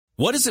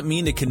What does it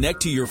mean to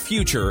connect to your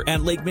future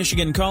at Lake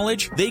Michigan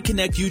College? They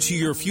connect you to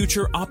your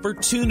future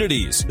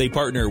opportunities. They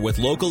partner with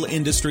local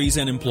industries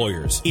and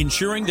employers,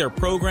 ensuring their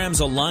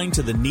programs align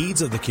to the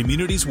needs of the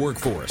community's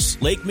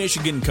workforce. Lake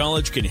Michigan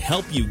College can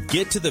help you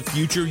get to the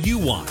future you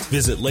want.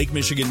 Visit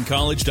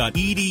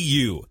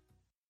lakemichigancollege.edu.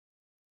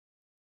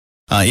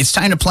 It's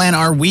time to plan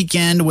our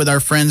weekend with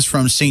our friends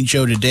from St.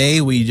 Joe today.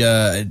 We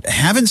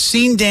haven't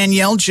seen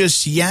Danielle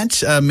just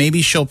yet.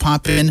 Maybe she'll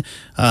pop in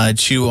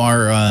to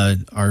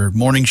our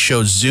morning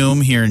show Zoom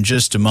here in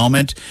just a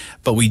moment.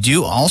 But we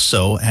do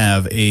also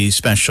have a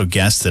special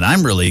guest that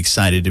I'm really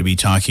excited to be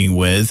talking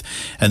with,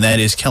 and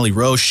that is Kelly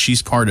Roche.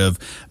 She's part of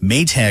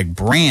Maytag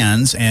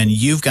Brands, and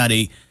you've got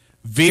a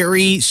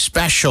very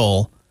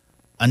special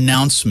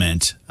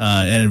announcement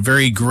and a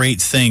very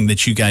great thing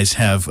that you guys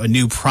have, a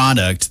new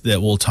product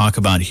that we'll talk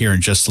about here in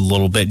just a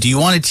little bit. Do you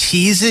want to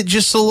tease it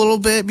just a little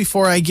bit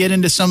before I get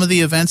into some of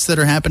the events that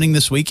are happening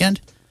this weekend?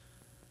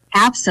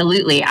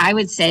 Absolutely. I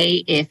would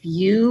say if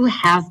you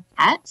have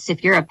pets,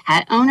 if you're a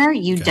pet owner,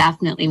 you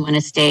definitely want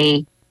to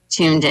stay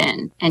tuned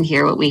in and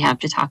hear what we have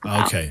to talk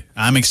about. Okay.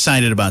 I'm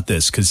excited about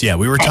this because,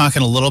 we were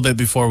talking a little bit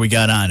before we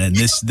got on, and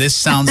this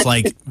sounds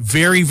like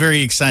very,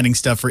 very exciting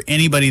stuff for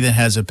anybody that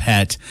has a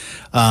pet.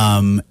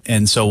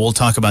 And so we'll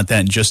talk about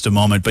that in just a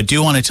moment. But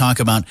do want to talk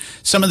about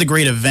some of the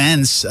great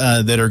events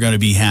that are going to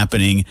be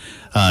happening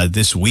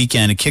this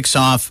weekend. It kicks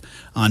off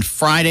on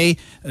Friday.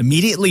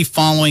 Immediately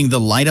following the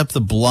Light Up the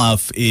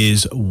Bluff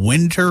is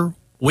Window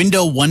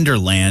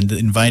Wonderland,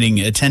 inviting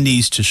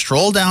attendees to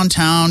stroll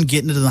downtown,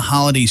 get into the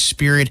holiday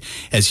spirit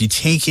as you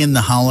take in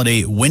the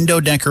holiday window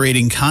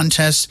decorating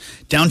contest.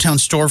 Downtown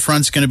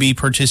Storefront's going to be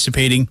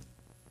participating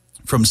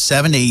from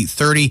 7 to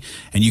 8:30,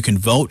 and you can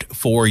vote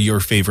for your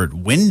favorite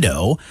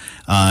window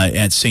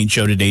at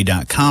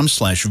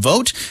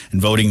stjoetoday.com/vote.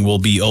 And voting will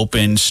be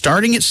open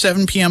starting at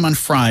 7 p.m. on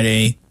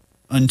Friday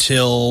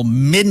until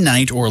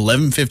midnight or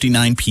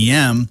 11:59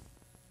 p.m.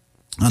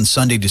 on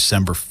Sunday,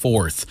 December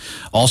 4th.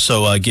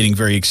 Also getting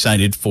very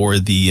excited for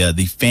the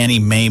Fannie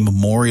Mae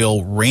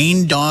Memorial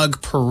Rain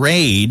Dog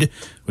Parade,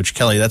 which,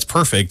 Kelly, that's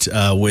perfect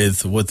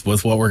with what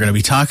we're going to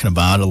be talking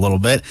about a little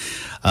bit.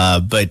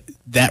 But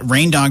that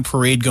Rain Dog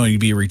Parade going to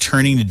be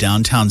returning to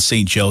downtown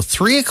St. Joe,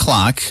 3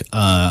 o'clock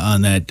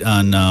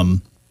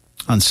on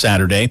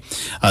Saturday.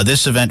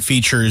 This event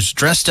features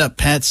dressed-up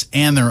pets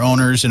and their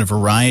owners in a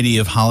variety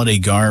of holiday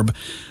garb,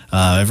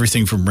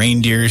 everything from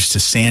reindeers to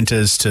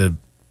Santas to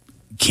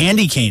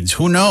candy canes,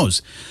 who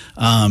knows?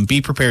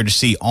 Be prepared to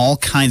see all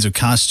kinds of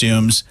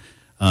costumes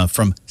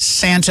from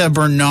Santa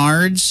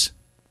Bernards,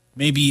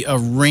 maybe a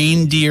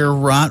reindeer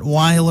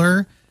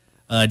Rottweiler.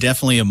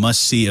 Definitely a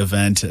must-see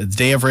event. The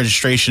day of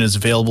registration is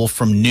available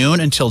from noon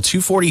until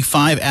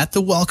 2:45 at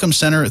the Welcome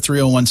Center at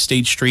 301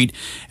 State Street.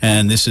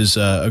 And this is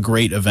a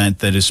great event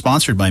that is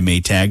sponsored by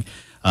Maytag,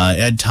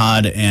 Ed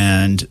Todd,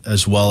 and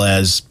as well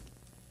as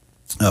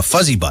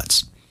Fuzzy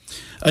Butts.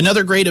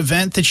 Another great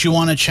event that you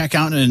want to check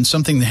out and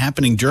something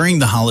happening during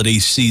the holiday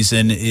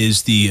season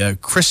is the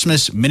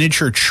Christmas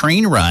miniature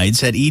train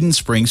rides at Eden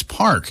Springs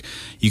Park.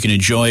 You can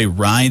enjoy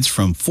rides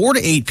from 4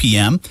 to 8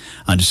 p.m.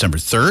 on December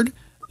 3rd,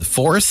 the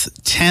 4th,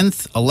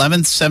 10th,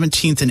 11th,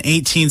 17th, and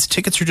 18th.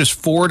 Tickets are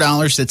just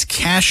 $4. That's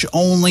cash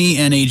only,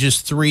 and ages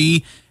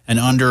 3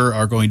 and under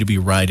are going to be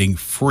riding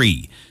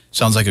free.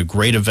 Sounds like a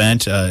great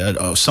event,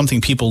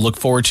 something people look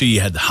forward to.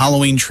 You had the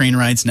Halloween train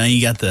rides. Now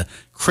you got the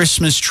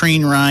Christmas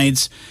train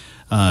rides.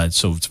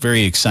 So it's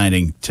very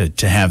exciting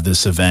to have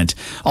this event.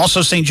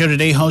 Also, St. Joe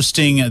Today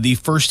hosting the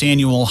first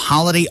annual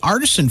Holiday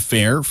Artisan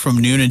Fair from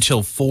noon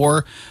until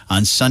 4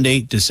 on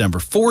Sunday, December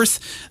 4th.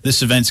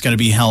 This event's going to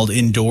be held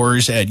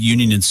indoors at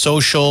Union and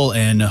Social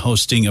and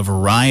hosting a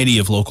variety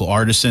of local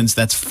artisans.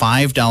 That's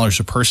 $5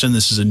 a person.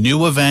 This is a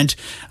new event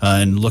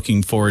and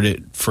looking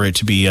forward for it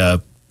to be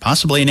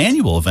possibly an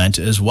annual event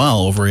as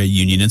well over at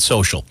Union and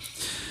Social.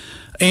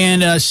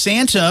 And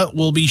Santa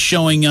will be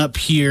showing up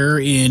here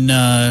in,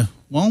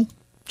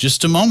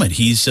 just a moment.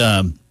 He's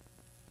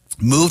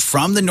moved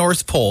from the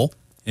North Pole,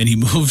 and he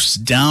moves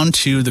down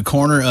to the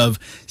corner of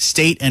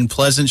State and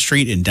Pleasant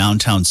Street in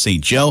downtown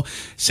St. Joe.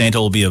 Santa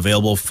will be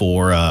available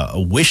for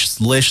wish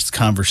list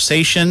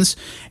conversations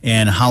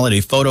and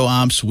holiday photo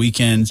ops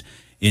weekends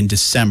in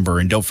December.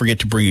 And don't forget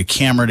to bring a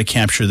camera to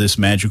capture this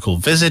magical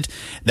visit.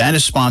 That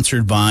is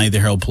sponsored by the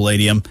Herald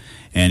Palladium.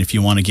 And if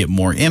you want to get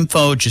more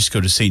info, just go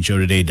to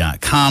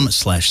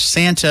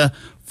stjoetoday.com/Santa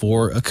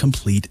for a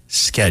complete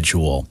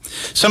schedule.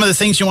 Some of the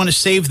things you want to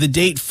save the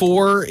date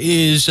for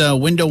is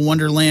Window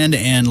Wonderland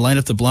and Light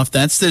Up the Bluff.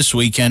 That's this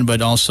weekend, but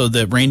also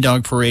the Rain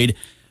Dog Parade,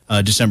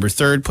 December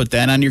 3rd. Put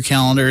that on your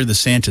calendar. The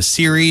Santa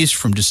Series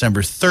from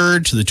December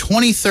 3rd to the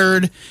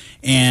 23rd,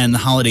 and the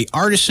Holiday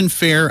Artisan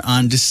Fair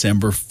on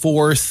December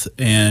 4th.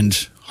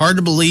 And Hard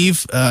to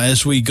believe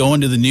as we go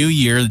into the new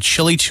year. The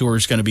Chili Tour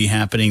is going to be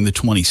happening the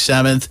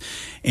 27th,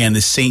 and the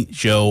St.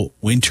 Joe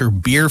Winter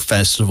Beer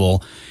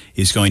Festival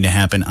is going to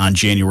happen on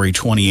January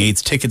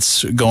 28th.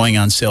 Tickets going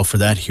on sale for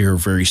that here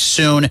very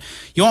soon.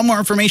 You want more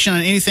information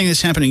on anything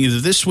that's happening either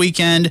this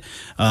weekend,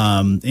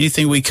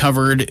 anything we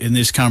covered in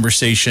this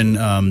conversation,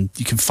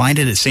 you can find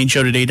it at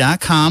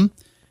stjoetoday.com.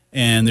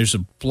 And there's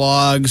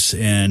blogs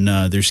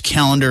and there's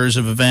calendars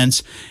of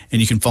events,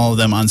 and you can follow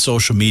them on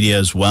social media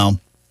as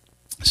well.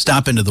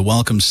 Stop into the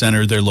Welcome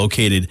Center. They're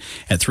located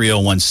at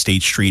 301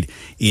 State Street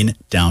in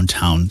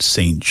downtown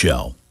St.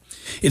 Joe.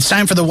 It's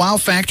time for the Wow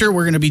Factor.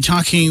 We're going to be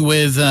talking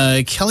with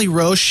Kelly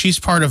Roche. She's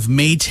part of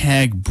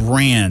Maytag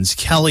Brands.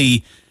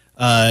 Kelly,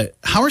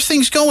 how are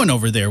things going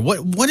over there?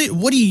 What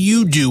do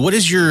you do? What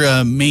is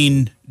your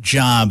main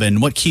job,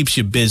 and what keeps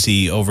you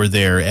busy over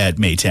there at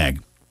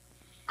Maytag?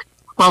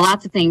 Well,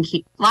 lots of things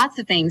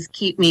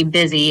keep me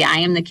busy. I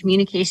am the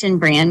communication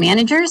brand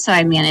manager, so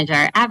I manage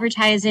our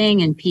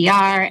advertising and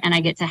PR, and I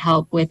get to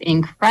help with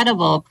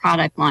incredible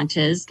product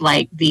launches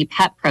like the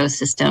Pet Pro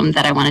system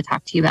that I want to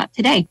talk to you about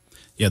today.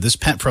 Yeah, this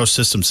Pet Pro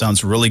system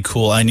sounds really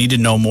cool. I need to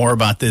know more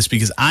about this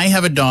because I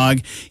have a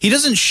dog. He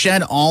doesn't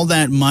shed all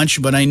that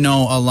much, but I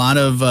know a lot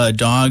of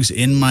dogs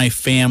in my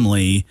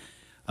family.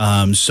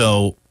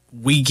 So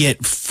we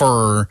get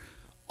fur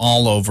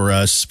all over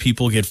us.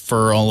 People get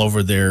fur all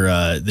over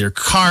their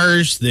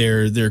cars,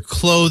 their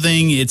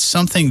clothing. It's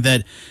something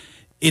that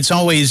it's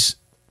always,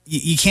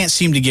 you can't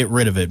seem to get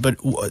rid of it. But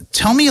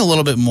tell me a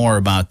little bit more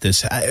about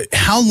this.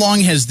 How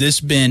long has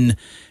this been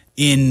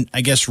in,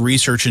 I guess,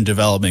 research and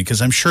development? Because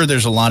I'm sure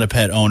there's a lot of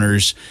pet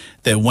owners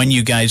that when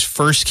you guys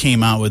first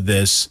came out with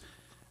this,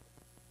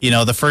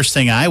 the first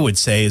thing I would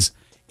say is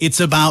it's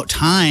about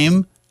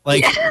time.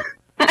 Like,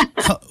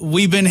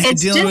 we've been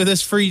dealing with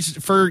this for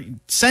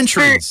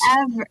centuries.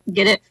 Forever.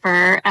 Get it?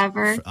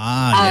 Forever.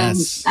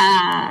 Yes.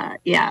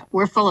 Yeah,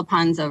 we're full of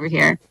puns over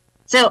here.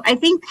 So I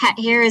think pet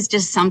hair is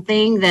just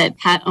something that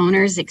pet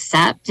owners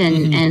accept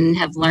and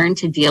have learned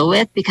to deal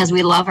with because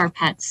we love our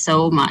pets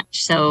so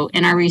much. So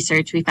in our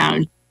research, we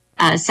found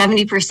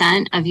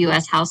 70% of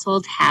U.S.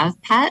 households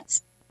have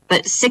pets,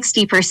 but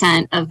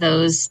 60% of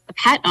those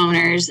pet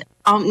owners,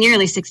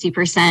 nearly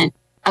 60%,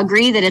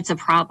 agree that it's a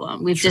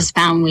problem. We've just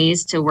found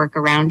ways to work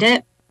around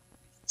it.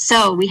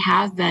 So we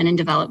have been in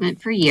development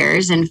for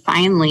years, and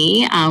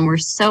finally, we're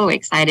so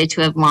excited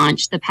to have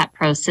launched the Pet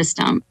Pro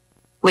system,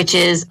 which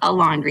is a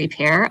laundry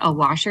pair, a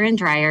washer and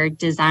dryer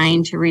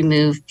designed to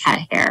remove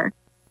pet hair.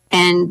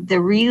 And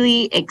the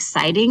really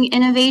exciting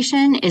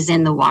innovation is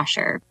in the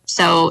washer.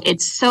 So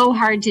it's so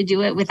hard to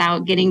do it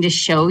without getting to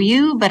show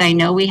you, but I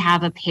know we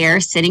have a pair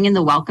sitting in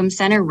the Welcome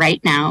Center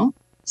right now.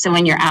 So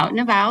when you're out and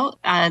about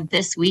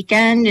this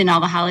weekend and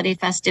all the holiday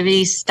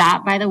festivities,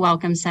 stop by the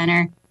Welcome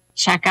Center,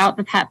 check out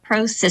the Pet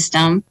Pro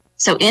system.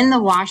 So in the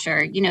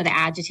washer, the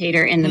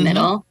agitator in the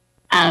middle,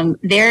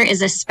 there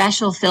is a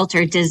special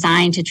filter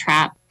designed to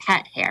trap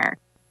pet hair.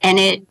 And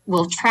it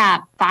will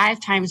trap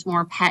 5 times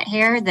more pet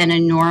hair than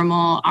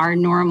our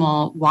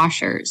normal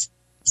washers.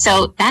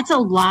 So that's a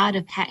lot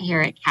of pet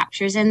hair it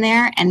captures in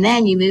there. And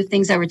then you move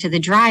things over to the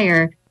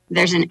dryer,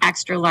 there's an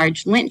extra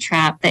large lint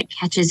trap that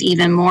catches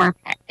even more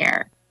pet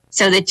hair.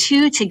 So the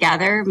two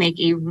together make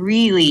a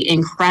really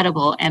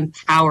incredible and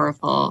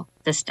powerful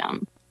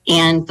system.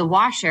 And the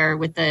washer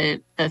with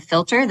the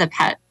filter, the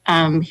pet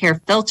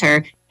hair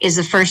filter, is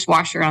the first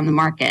washer on the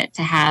market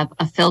to have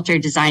a filter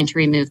designed to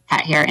remove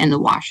pet hair in the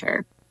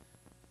washer.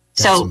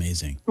 That's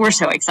amazing. We're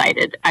so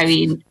excited. I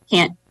mean,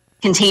 can't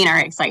contain our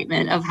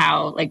excitement of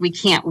how, we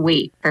can't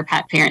wait for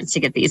pet parents to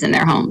get these in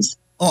their homes.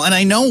 Well, and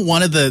I know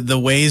one of the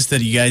ways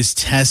that you guys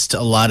test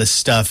a lot of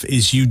stuff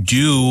is you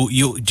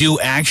do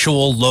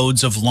actual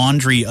loads of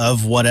laundry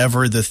of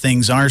whatever the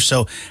things are.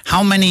 So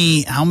how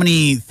many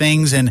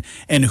things and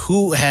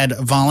who had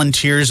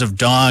volunteers of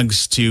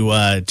dogs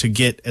to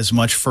get as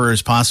much fur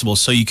as possible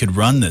so you could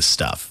run this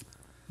stuff?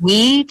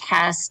 We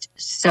test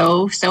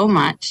so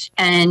much,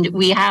 and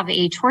we have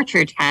a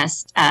torture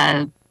test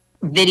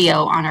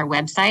video on our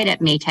website at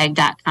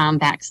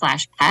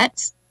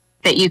maytag.com/pets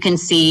that you can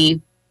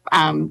see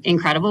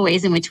incredible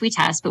ways in which we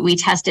test. But we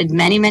tested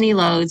many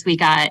loads. We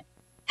got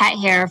pet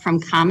hair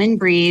from common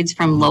breeds,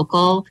 from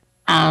local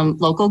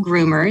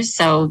groomers.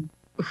 So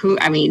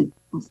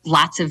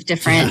lots of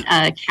different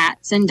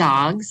cats and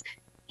dogs.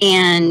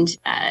 And,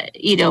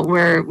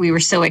 we were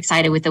so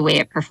excited with the way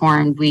it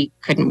performed. We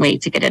couldn't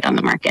wait to get it on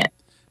the market.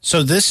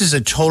 So this is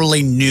a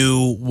totally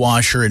new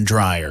washer and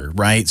dryer,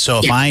 right? So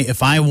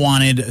if I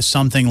wanted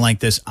something like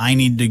this,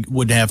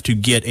 would have to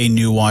get a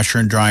new washer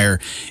and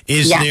dryer.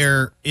 Is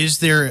there,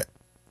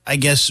 I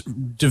guess,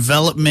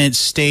 development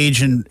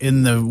stage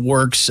in the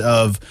works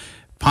of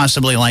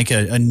possibly like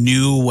a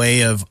new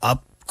way of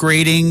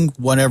upgrading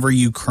whatever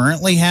you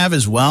currently have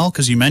as well?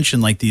 Because you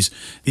mentioned like these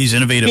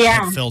innovative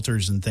pet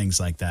filters and things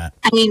like that.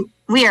 I mean,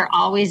 we are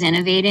always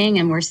innovating,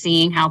 and we're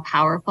seeing how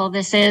powerful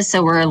this is.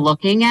 So we're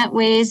looking at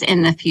ways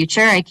in the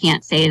future. I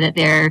can't say that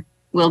there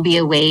will be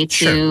a way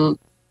to,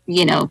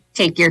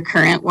 take your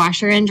current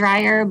washer and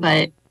dryer,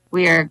 but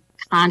we are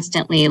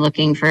constantly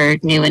looking for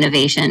new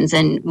innovations.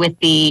 And with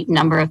the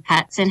number of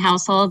pets in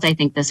households, I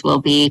think this will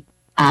be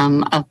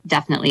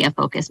definitely a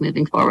focus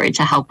moving forward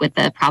to help with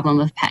the problem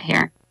of pet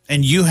hair.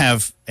 And you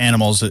have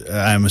animals,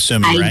 I'm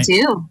assuming, right? I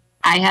do.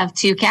 I have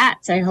 2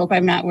 cats. I hope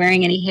I'm not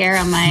wearing any hair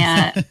on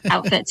my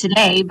outfit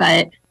today,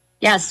 but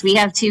yes, we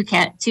have two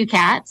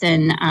cats.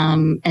 And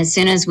as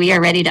soon as we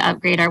are ready to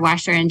upgrade our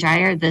washer and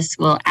dryer, this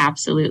will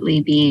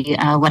absolutely be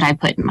what I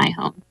put in my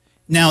home.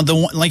 Now,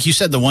 like you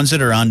said, the ones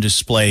that are on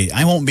display,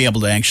 I won't be able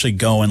to actually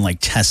go and like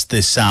test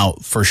this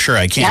out for sure.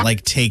 I can't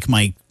like take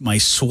my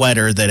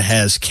sweater that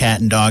has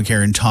cat and dog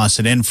hair and toss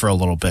it in for a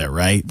little bit,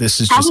 right? This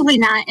is probably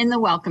not in the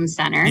Welcome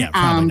Center,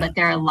 but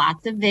there are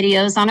lots of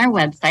videos on our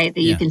website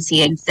that you can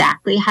see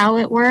exactly how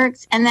it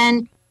works. And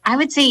then I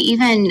would say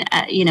even,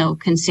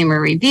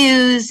 consumer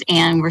reviews,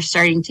 and we're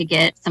starting to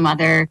get some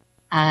other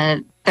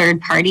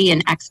third-party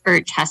and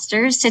expert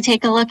testers to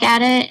take a look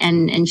at it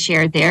and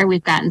share there.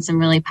 We've gotten some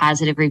really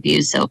positive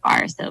reviews so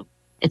far, so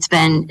it's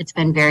been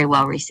very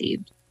well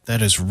received.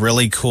 That is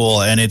really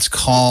cool, and it's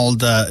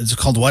called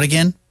what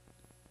again?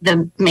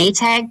 The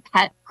Maytag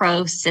Pet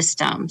Pro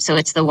System. So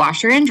it's the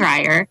washer and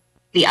dryer.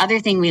 The other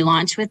thing we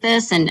launched with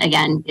this, and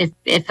again,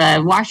 if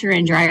a washer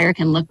and dryer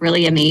can look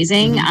really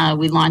amazing,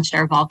 we launched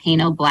our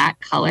Volcano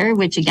Black color,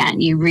 which again,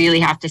 you really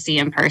have to see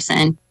in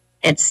person.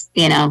 It's,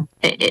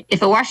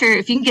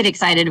 if you can get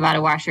excited about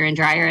a washer and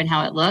dryer and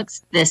how it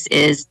looks, this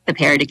is the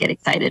pair to get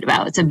excited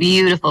about. It's a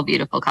beautiful,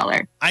 beautiful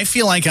color. I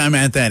feel like I'm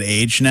at that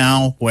age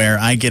now where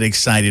I get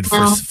excited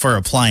for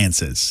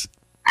appliances.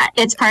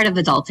 It's part of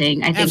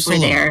adulting. I think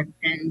Absolutely. We're there.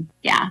 And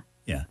yeah.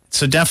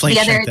 So definitely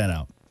check that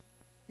out.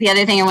 The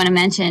other thing I want to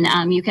mention,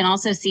 you can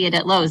also see it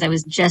at Lowe's. I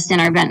was just in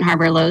our Benton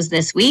Harbor Lowe's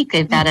this week.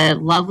 They've got a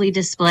lovely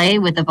display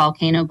with the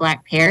Volcano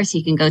Black pair, so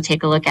you can go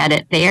take a look at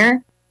it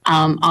there.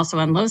 Also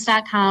on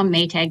Lowe's.com,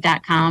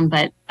 Maytag.com.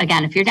 But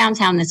again, if you're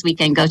downtown this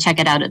weekend, go check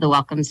it out at the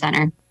Welcome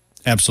Center.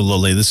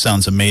 Absolutely. This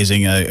sounds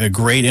amazing. A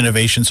great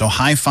innovation. So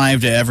high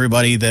five to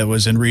everybody that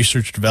was in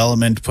research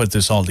development to put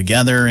this all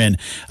together, and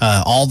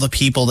all the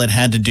people that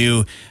had to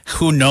do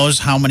who knows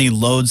how many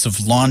loads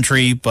of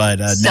laundry. But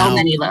so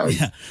many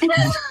loads.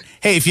 Yeah.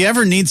 Hey, if you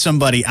ever need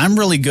somebody, I'm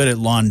really good at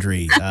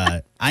laundry.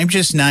 I'm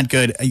just not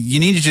good. You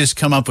need to just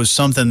come up with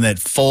something that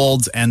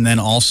folds and then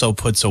also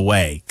puts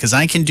away. Because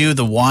I can do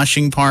the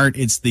washing part.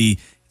 It's the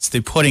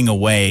putting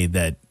away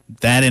that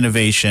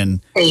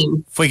innovation.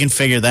 Same. If we can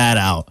figure that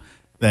out,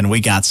 then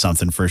we got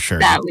something for sure.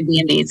 That would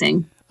be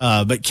amazing.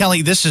 But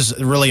Kelly, this is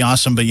really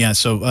awesome. But yeah,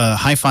 so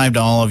high five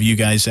to all of you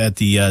guys at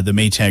the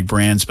Maytag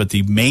brands, but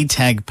the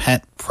Maytag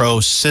Pet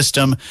Pro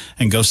System,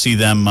 and go see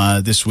them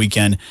this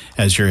weekend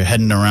as you're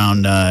heading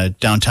around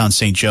downtown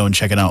St. Joe and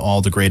checking out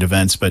all the great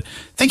events. But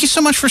thank you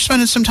so much for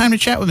spending some time to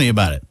chat with me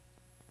about it.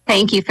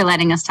 Thank you for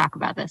letting us talk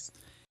about this.